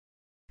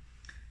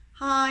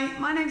Hi,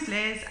 my name's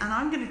Liz and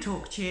I'm going to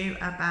talk to you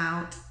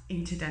about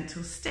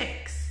interdental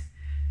sticks.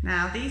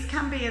 Now these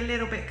can be a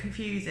little bit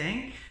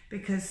confusing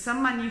because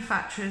some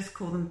manufacturers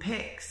call them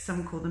picks,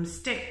 some call them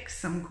sticks,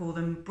 some call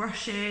them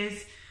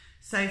brushes.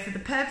 So for the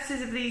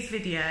purposes of these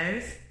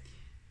videos,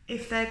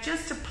 if they're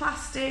just a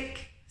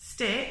plastic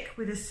stick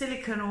with a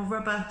silicone or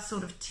rubber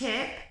sort of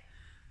tip,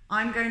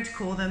 I'm going to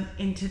call them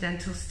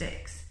interdental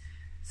sticks.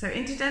 So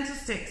interdental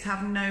sticks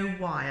have no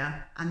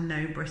wire and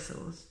no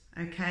bristles.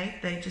 Okay,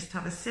 they just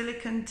have a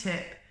silicone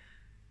tip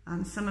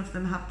and some of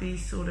them have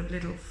these sort of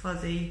little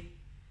fuzzy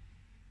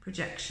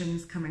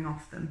projections coming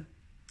off them.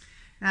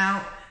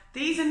 Now,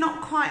 these are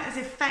not quite as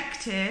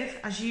effective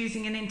as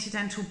using an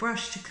interdental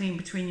brush to clean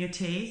between your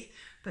teeth,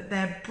 but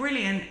they're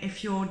brilliant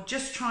if you're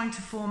just trying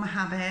to form a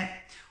habit,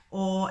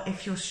 or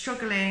if you're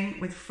struggling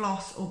with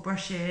floss or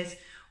brushes,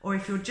 or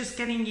if you're just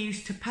getting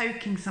used to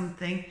poking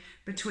something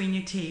between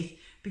your teeth,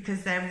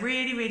 because they're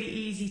really, really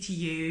easy to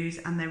use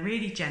and they're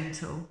really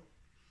gentle.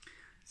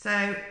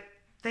 So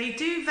they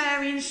do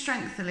vary in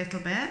strength a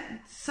little bit.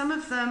 Some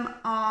of them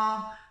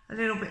are a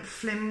little bit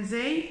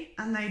flimsy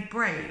and they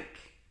break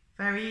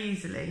very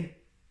easily.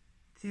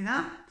 See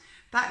that?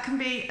 That can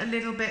be a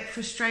little bit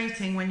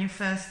frustrating when you're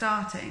first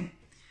starting.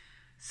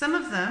 Some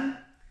of them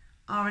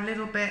are a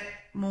little bit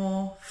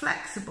more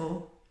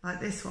flexible, like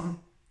this one.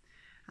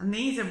 And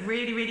these are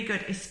really, really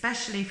good,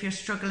 especially if you're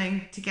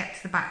struggling to get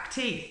to the back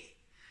teeth.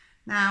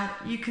 Now,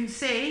 you can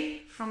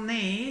see from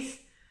these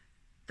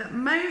that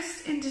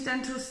most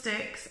interdental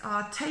sticks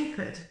are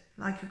tapered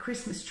like a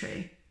Christmas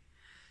tree.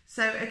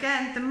 So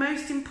again, the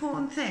most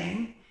important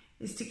thing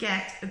is to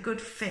get a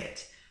good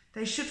fit.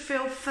 They should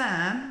feel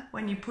firm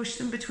when you push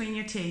them between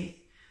your teeth.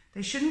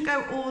 They shouldn't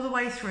go all the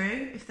way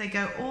through. If they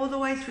go all the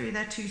way through,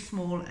 they're too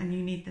small and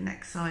you need the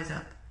next size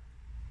up.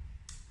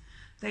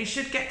 They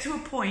should get to a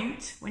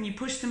point when you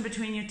push them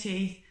between your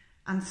teeth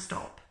and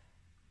stop.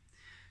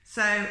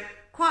 So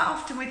quite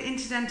often with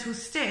interdental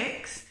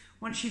sticks,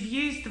 once you've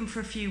used them for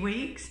a few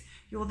weeks,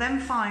 you'll then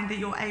find that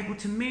you're able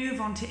to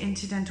move on to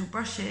interdental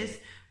brushes,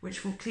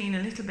 which will clean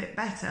a little bit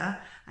better,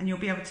 and you'll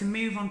be able to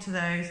move on to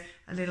those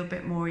a little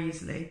bit more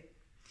easily.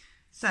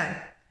 So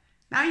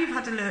now you've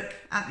had a look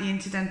at the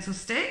interdental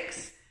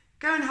sticks,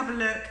 go and have a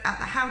look at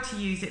the how to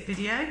use it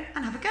video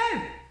and have a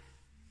go.